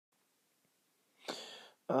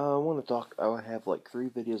I want to talk. I have like 3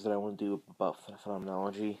 videos that I want to do about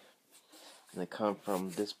phenomenology, and they come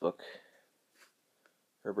from this book,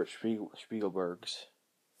 Herbert Spiegelberg's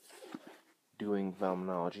Doing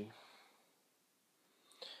Phenomenology.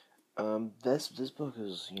 This book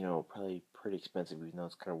is probably pretty expensive, even though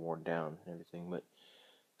it's kind of worn down and everything, but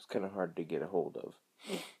it's kind of hard to get a hold of.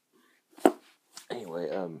 Anyway,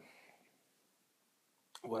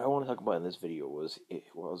 what I want to talk about in this video was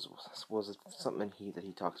something that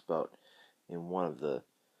he talks about in one of the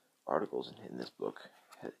articles in this book.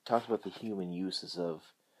 It talks about the human uses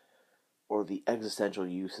of, or the existential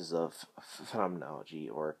uses of phenomenology,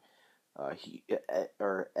 or the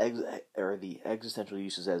existential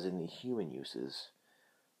uses, as in the human uses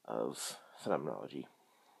of phenomenology,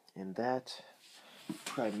 and that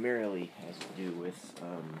primarily has to do with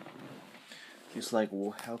just like,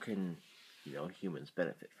 well, how can humans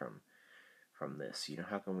benefit from this?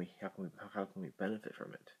 How can we benefit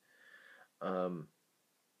from it?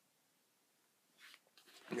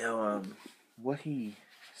 Now, what he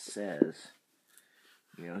says,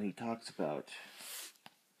 he talks about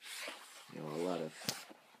a lot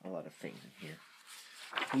of things in here.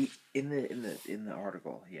 He in the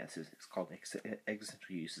article, yes, it's called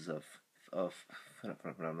existential uses of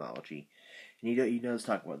phenomenology, and he does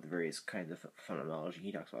talk about the various kinds of phenomenology.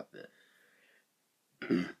 He talks about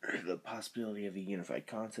the possibility of a unified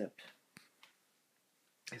concept,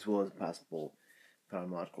 as well as a possible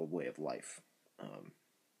phenomenological way of life.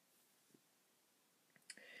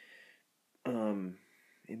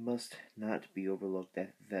 It must not be overlooked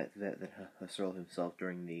that Husserl himself,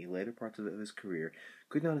 during the later parts of his career,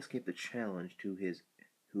 could not escape the challenge to his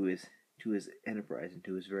enterprise and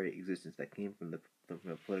to his very existence that came from the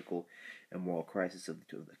political and moral crises of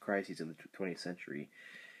the 20th century,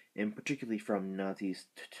 and particularly from Nazi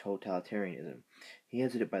totalitarianism. He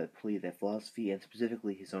answered it by the plea that philosophy, and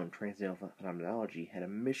specifically his own transcendental phenomenology, had a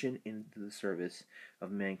mission into the service of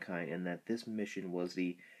mankind, and that this mission was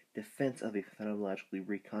the defense of a phenomenologically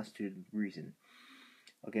reconstituted reason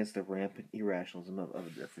against the rampant irrationalism of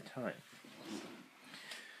the time.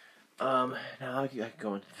 Now I could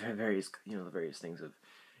go into various things of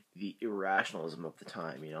the irrationalism of the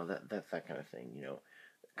time, that kind of thing,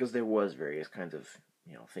 because there was various kinds of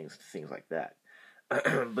things like that.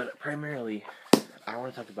 But primarily, I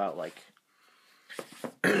want to talk about like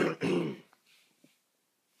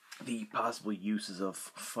the possible uses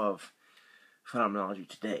of phenomenology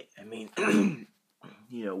today. I mean,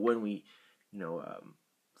 when we,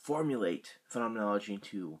 formulate phenomenology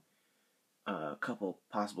into a couple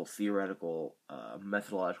possible theoretical,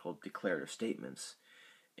 methodological, declarative statements,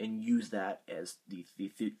 and use that as the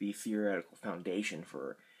theoretical foundation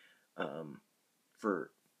for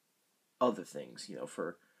other things,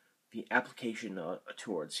 for the application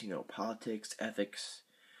towards, politics, ethics.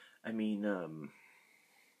 I mean,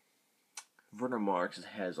 Werner Marx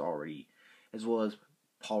has already, as well as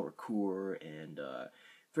Paul Ricoeur and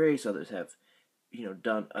various others, have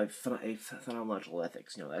done a phenomenological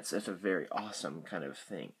ethics. That's a very awesome kind of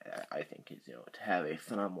thing. I think is to have a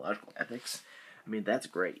phenomenological ethics. I mean, that's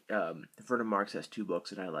great. Werner Marx has 2 books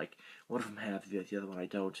that I like. One of them I have, the other one I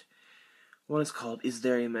don't. One is called "Is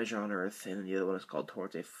There a Measure on Earth?" and the other one is called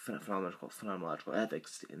 "Towards a Phenomenological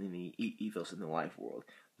Ethics in the Ethos in the Life World."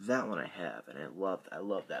 That one I have, and I love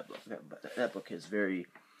that book. That book is very,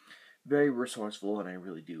 very resourceful, and I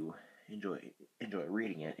really do enjoy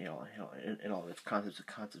reading it. And all its concepts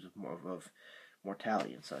of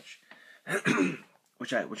mortality and such,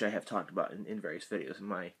 which I have talked about in various videos in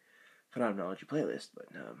my phenomenology playlist. But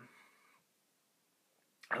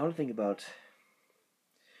I want to think about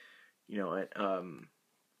a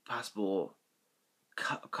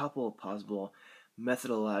couple of possible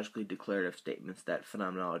methodologically declarative statements that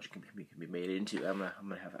phenomenology can be made into. I'm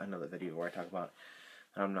gonna have another video where I talk about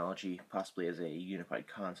phenomenology possibly as a unified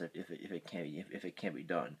concept if it can be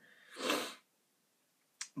done.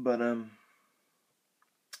 But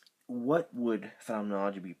what would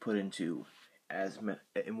phenomenology be put into as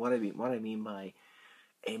and what I mean by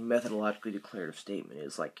a methodologically declarative statement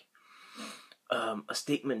is like a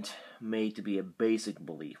statement made to be a basic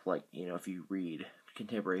belief, like if you read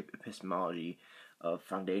contemporary epistemology of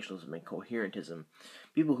foundationalism and coherentism,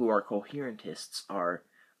 people who are coherentists are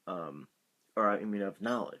of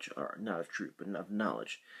knowledge, or not of truth, but of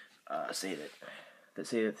knowledge, say that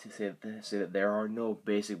there are no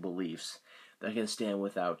basic beliefs that can stand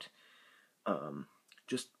without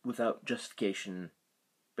justification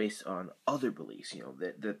based on other beliefs.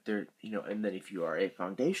 That they're and that if you are a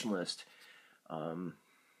foundationalist,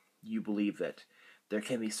 you believe that there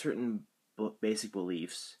can be certain basic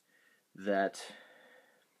beliefs that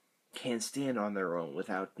can stand on their own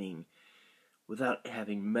without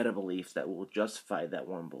having meta beliefs that will justify that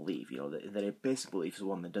one belief. That a basic belief is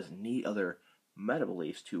one that doesn't need other meta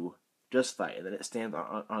beliefs to justify it, that it stands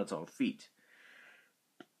on its own feet.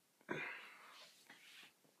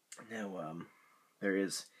 Now, there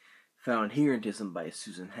is Phenomenology by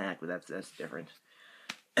Susan Hack, but that's different.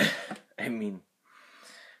 I mean,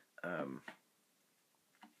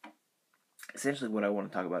 essentially, what I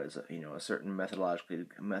want to talk about is a certain methodologically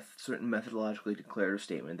declarative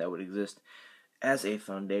statement that would exist as a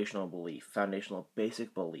foundational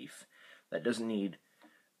basic belief that doesn't need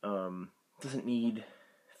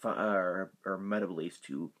meta beliefs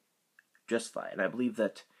to justify it. And I believe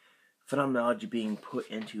that phenomenology being put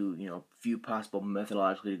into few possible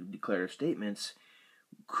methodologically declarative statements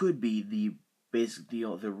could be the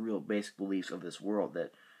real basic beliefs of this world,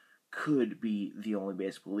 that could be the only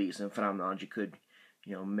basic beliefs, and phenomenology could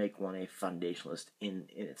make one a foundationalist in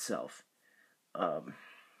itself.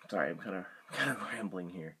 Sorry, I'm kind of rambling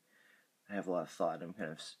here. I have a lot of thought. I'm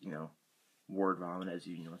kind of word vomit, as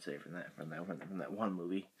you say from that one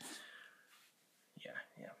movie. Yeah.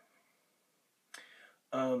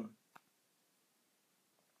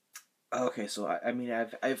 Okay, so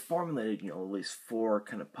I've formulated at least 4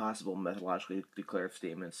 kind of possible methodologically declarative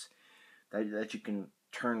statements that you can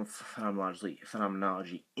turn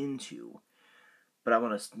phenomenology into, but I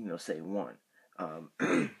want to say one.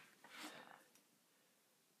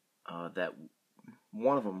 That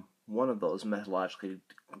one of those methodologically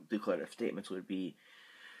declarative statements would be: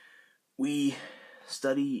 we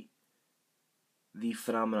study the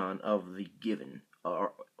phenomenon of the given,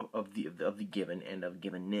 or of the given and of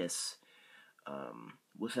givenness,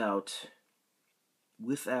 without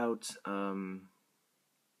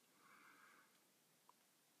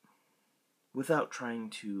trying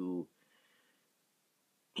to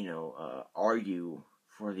argue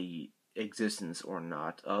for the existence or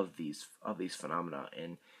not of these phenomena,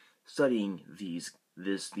 and studying these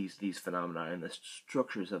phenomena and the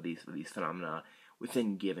structures of these phenomena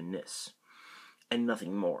within givenness and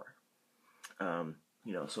nothing more.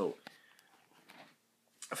 So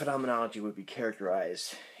phenomenology would be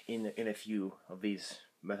characterized in a few of these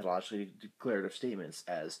methodologically declarative statements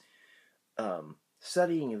as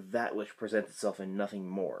studying that which presents itself and nothing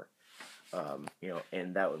more.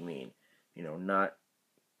 And that would mean not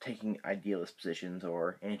taking idealist positions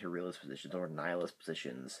or anti-realist positions or nihilist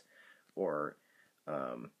positions or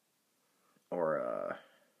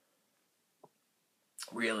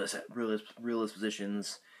realist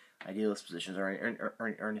positions, idealist positions,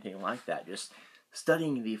 or anything like that. Just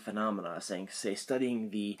studying the phenomena, studying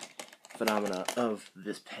the phenomena of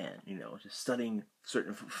this pen. Just studying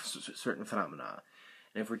certain phenomena.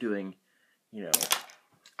 And if we're doing,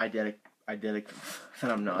 eidetic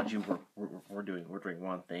phenomenology, we're doing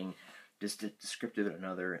one thing, just descriptive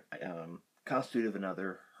another, constitutive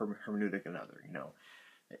another, hermeneutic another.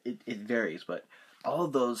 It varies, but all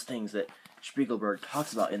of those things that Spiegelberg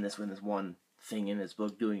talks about in this one thing in his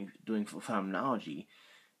book, doing phenomenology,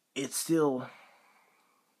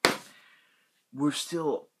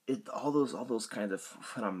 all those kinds of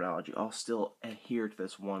phenomenology all still adhere to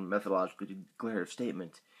this one methodologically declarative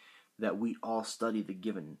statement, that we all study the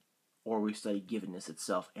given, or we study givenness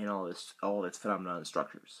itself and all its phenomena and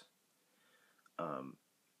structures.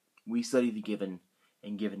 We study the given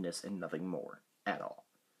and givenness and nothing more at all.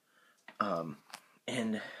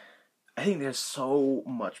 And I think there's so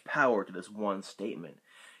much power to this one statement,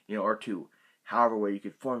 or to however way you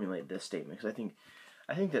could formulate this statement. Because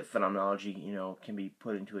I think that phenomenology, can be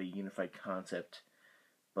put into a unified concept,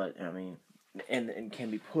 but and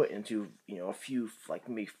can be put into a few, like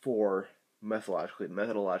maybe 4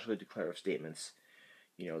 methodologically declarative statements,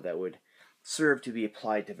 that would serve to be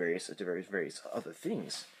applied to various other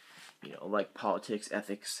things, like politics,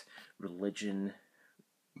 ethics, religion,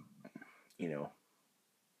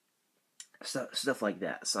 stuff like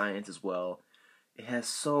that, science as well. It has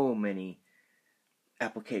so many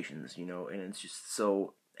applications, and it's just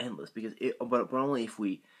so endless, but only if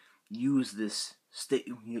we use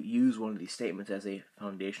use one of these statements as a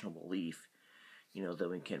foundational belief, that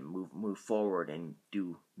we can move forward and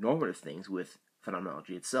do normative things with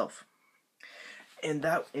phenomenology itself. And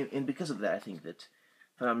because of that, I think that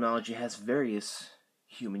phenomenology has various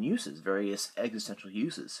human uses, various existential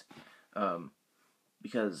uses,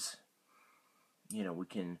 because we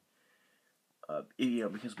can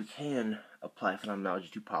because we can apply phenomenology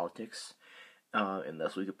to politics, and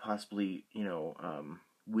thus we could possibly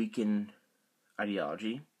weaken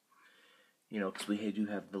ideology, because we do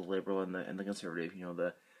have the liberal and the conservative,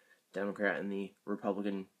 the Democrat and the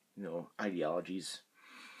Republican, ideologies.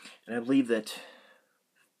 And I believe that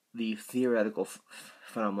the theoretical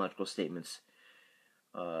phenomenological statements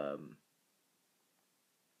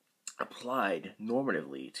applied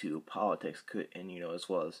normatively to politics could, and as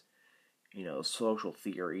well as social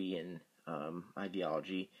theory and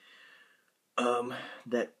ideology,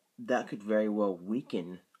 that could very well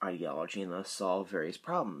weaken ideology and thus solve various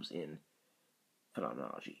problems in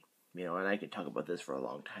phenomenology. And I could talk about this for a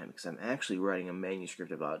long time because I'm actually writing a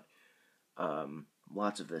manuscript about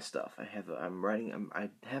lots of this stuff. I haven't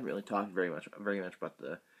really talked very much about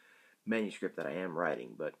the manuscript that I am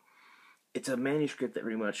writing, but it's a manuscript that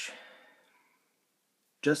pretty much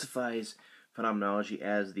justifies phenomenology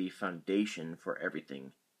as the foundation for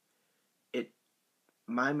everything.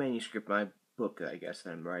 My manuscript, my book, I guess,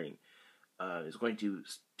 that I'm writing, is going to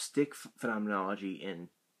stick phenomenology and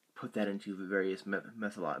put that into the various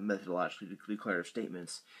methodologically declarative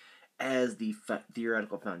statements as the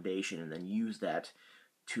theoretical foundation, and then use that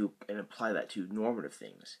and apply that to normative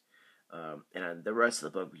things. And the rest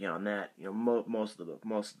of the book beyond that, most of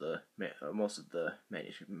the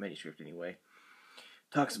manuscript anyway,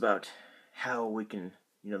 talks about how we can,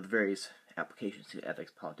 the various applications to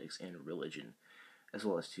ethics, politics, and religion, as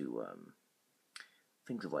well as to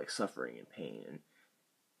things of like suffering and pain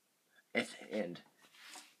and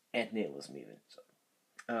nihilism even. So,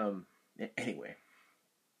 anyway,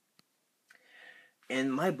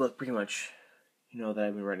 and my book pretty much, that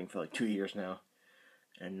I've been writing for like 2 years now,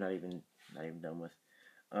 and not even done with.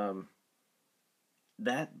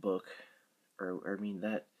 That book,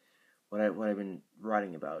 what I've been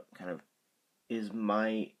writing about kind of is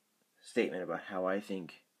my statement about how I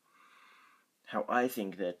think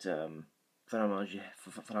that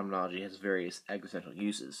phenomenology has various existential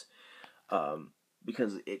uses,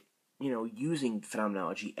 because it, using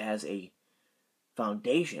phenomenology as a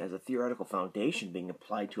foundation, as a theoretical foundation being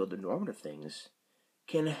applied to other normative things,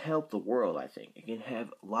 can help the world. I think it can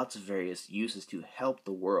have lots of various uses to help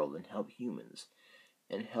the world and help humans,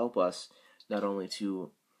 and help us not only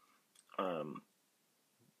to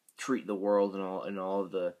treat the world and all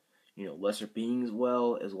of the lesser beings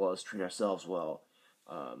well as treat ourselves well,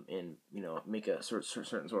 and make a certain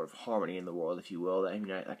sort of harmony in the world, if you will. I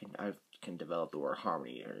can develop the word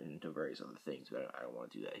harmony into various other things, but I don't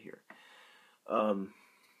want to do that here.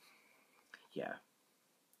 Yeah.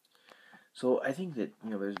 So I think that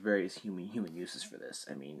there's various human uses for this.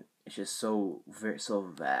 I mean, it's just so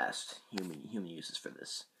vast human uses for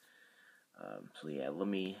this. So yeah, let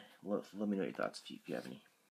me know your thoughts if you have any.